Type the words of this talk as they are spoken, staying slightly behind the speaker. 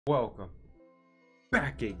Welcome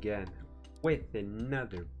back again with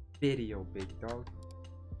another video, big dog.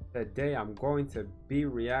 Today I'm going to be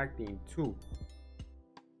reacting to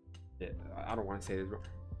I don't want to say this wrong.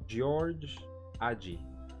 Gheorghe Hagi,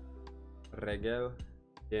 Regele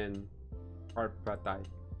in Carpați.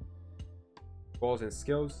 Goals and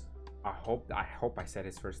skills. I hope I said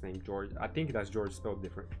his first name George. I think that's George spelled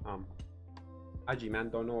different. Hagi, man,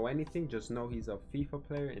 don't know anything, just know he's a FIFA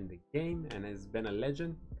player in the game and has been a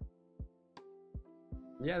legend.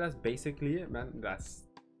 Yeah, that's basically it, man.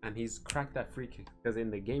 And he's cracked at free kicks, because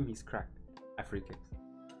in the game he's cracked at free kicks.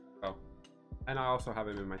 Oh, and I also have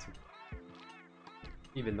him in my team,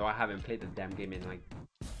 even though I haven't played the damn game in like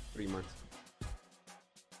 3 months.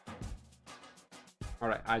 All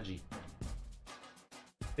right, Hagi.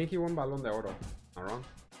 I think he won Ballon d'Oro. Am I wrong?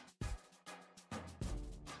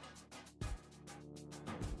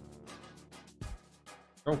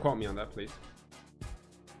 Don't quote me on that, please.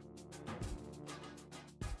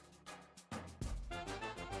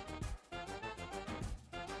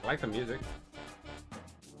 I like the music.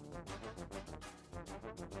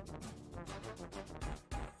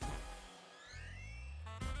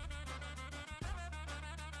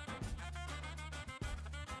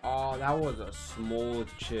 Oh, that was a smooth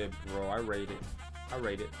chip, bro. I rate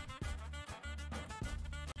it.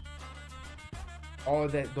 Oh,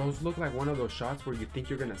 those look like one of those shots where you think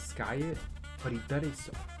you're gonna sky it, but he did it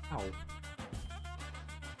so. Ow.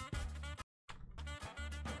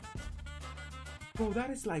 Bro,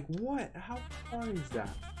 that is like what? How far is that?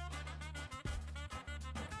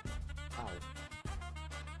 Ow.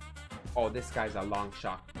 Oh, this guy's a long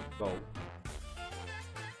shot. Go.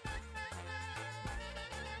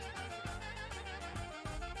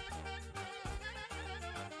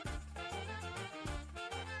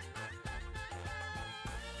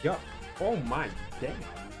 Yup. Oh my damn.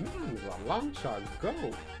 A long shot. Go.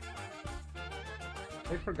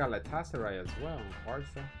 They for Galatasaray as well.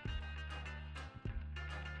 Barca.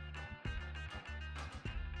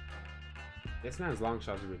 This man's long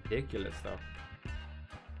shot is ridiculous though.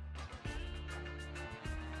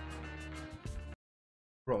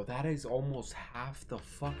 Bro, that is almost half the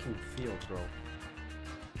fucking field, bro.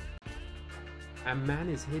 And man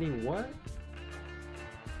is hitting what?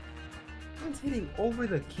 Man's hitting over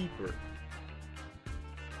the keeper.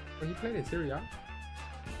 But he played in Serie A.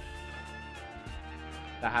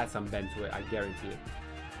 That has some bend to it, I guarantee it.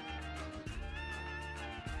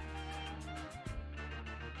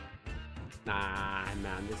 Nah,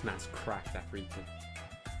 man, this man's cracked that free kick.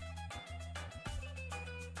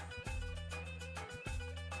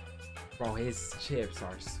 Bro, his chips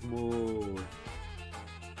are smooth.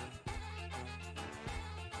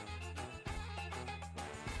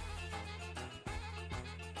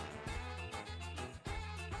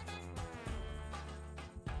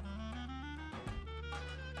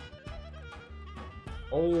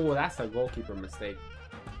 Oh, that's a goalkeeper mistake.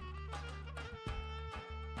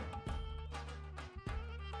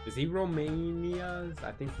 Is he Romania's?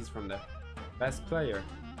 I think he's from the best player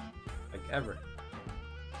like ever.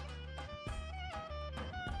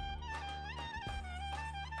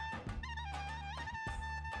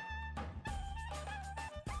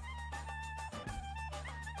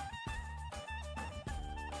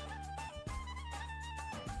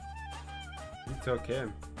 He took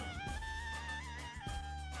him.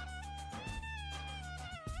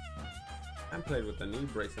 I played with the knee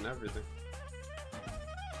brace and everything.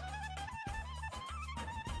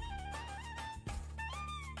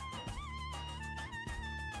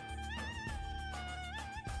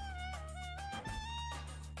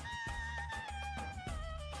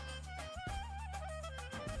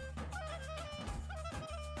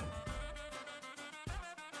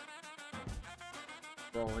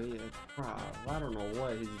 Bro, I don't know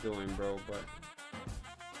what he's doing, bro, but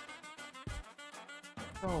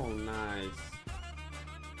so nice.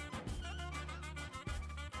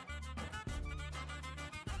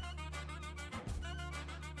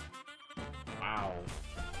 Wow.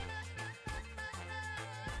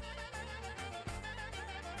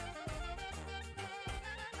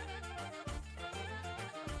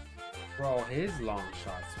 Bro, his long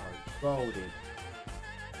shots are goated.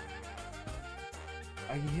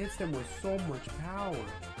 Like, he hits them with so much power.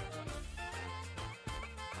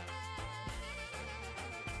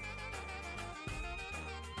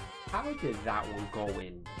 How did that one go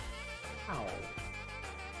in? How?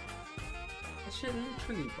 That shit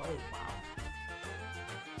literally, oh wow.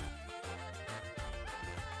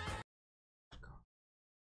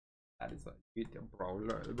 That is a video, bro.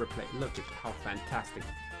 Look at how fantastic.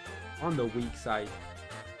 On the weak side.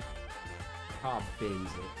 How bins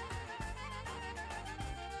it.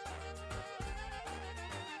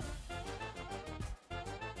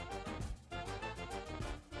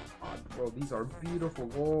 bro. These are beautiful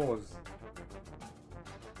goals.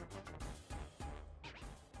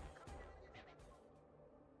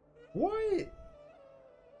 What?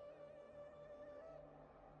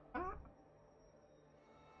 Ah.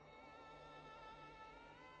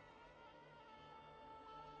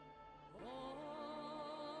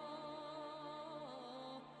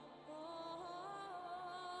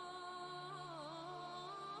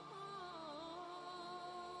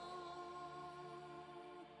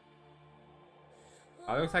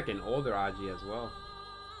 Oh, looks like an older Hagi as well.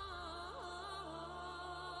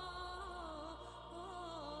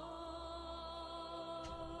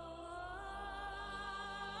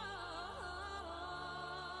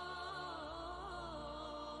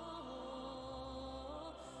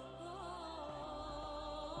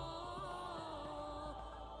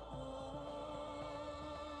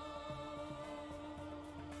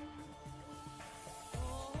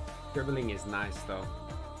 Dribbling is nice though.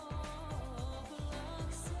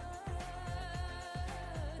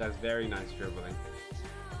 That's very nice dribbling.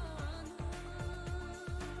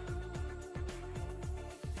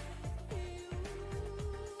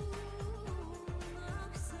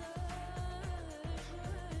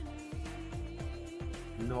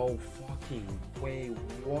 No fucking way.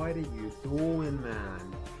 What are you doing,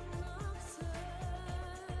 man?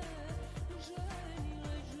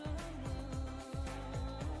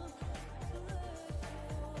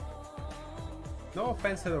 No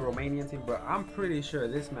offense to the Romanian team, but I'm pretty sure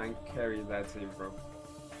this man carried that team, bro.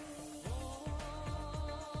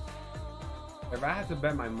 If I had to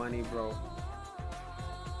bet my money, bro,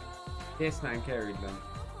 this man carried them.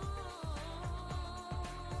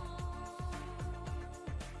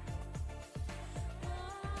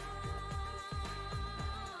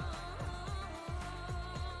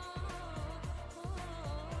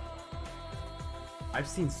 I've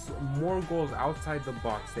seen more goals outside the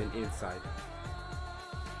box than inside.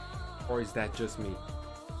 Or is that just me?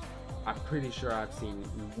 I'm pretty sure I've seen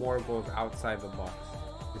more goals outside the box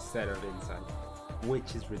instead of inside,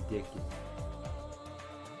 which is ridiculous.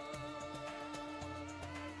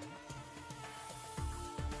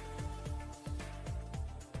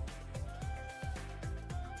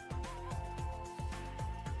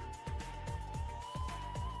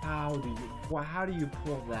 How do you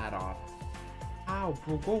pull that off? How,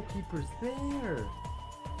 bro? Goalkeeper's there.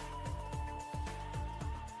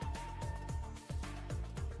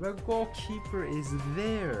 The goalkeeper is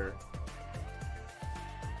there.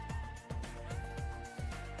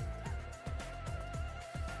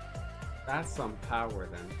 That's some power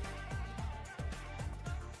then.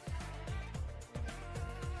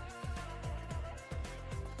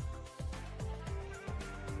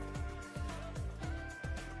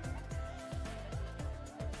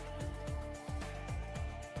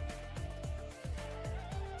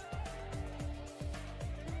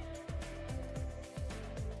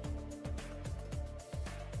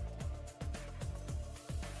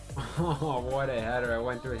 Oh, what a header. I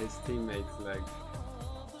went through his teammate's leg.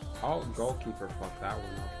 Oh, goalkeeper fucked that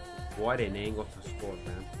one up. What an angle to score,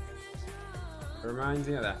 man. It reminds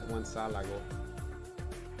me of that one Salah goal.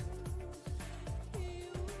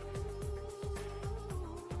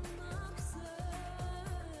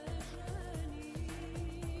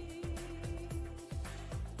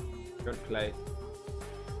 Good play.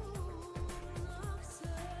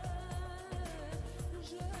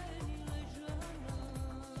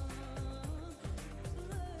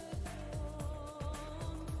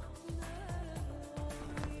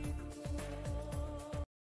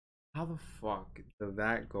 How the fuck did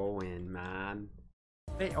that go in, man?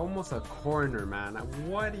 Hey, almost a corner, man.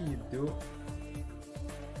 What do you do?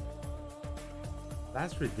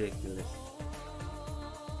 That's ridiculous.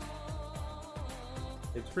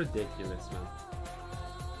 It's ridiculous, man.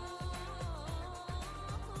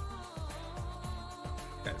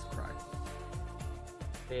 This guy's cracked.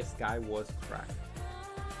 This guy was cracked.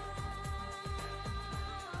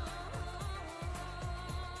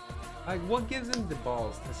 Like, what gives him the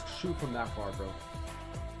balls to shoot from that far, bro?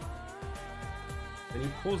 And he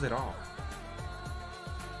pulls it off.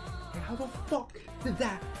 Like, how the fuck did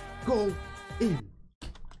that go in?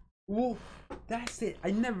 Whoa, that's it. I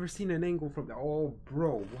never seen an angle from that. Oh,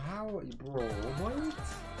 bro. How, bro? What?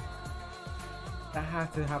 That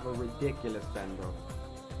had to have a ridiculous bend, bro.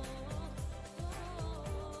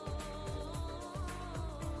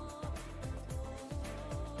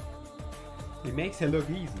 He makes it look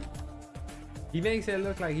easy. He makes it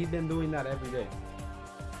look like he's been doing that every day.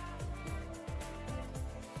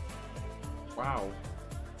 Wow.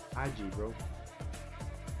 Hagi, bro.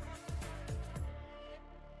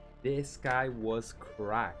 This guy was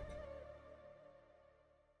cracked.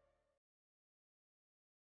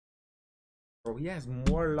 Bro, he has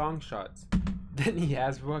more long shots than he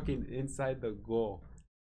has fucking inside the goal,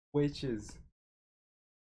 which is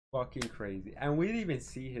fucking crazy. And we didn't even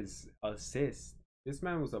see his assist. This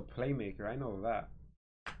man was a playmaker, I know that.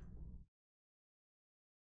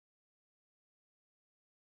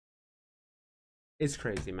 It's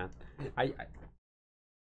crazy, man. I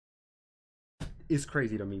it's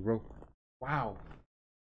crazy to me, bro. Wow.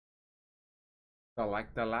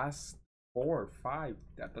 Like the last 4 or 5,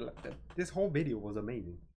 this whole video was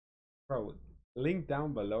amazing, bro. Link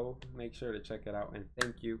down below. Make sure to check it out, and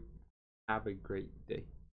thank you. Have a great day.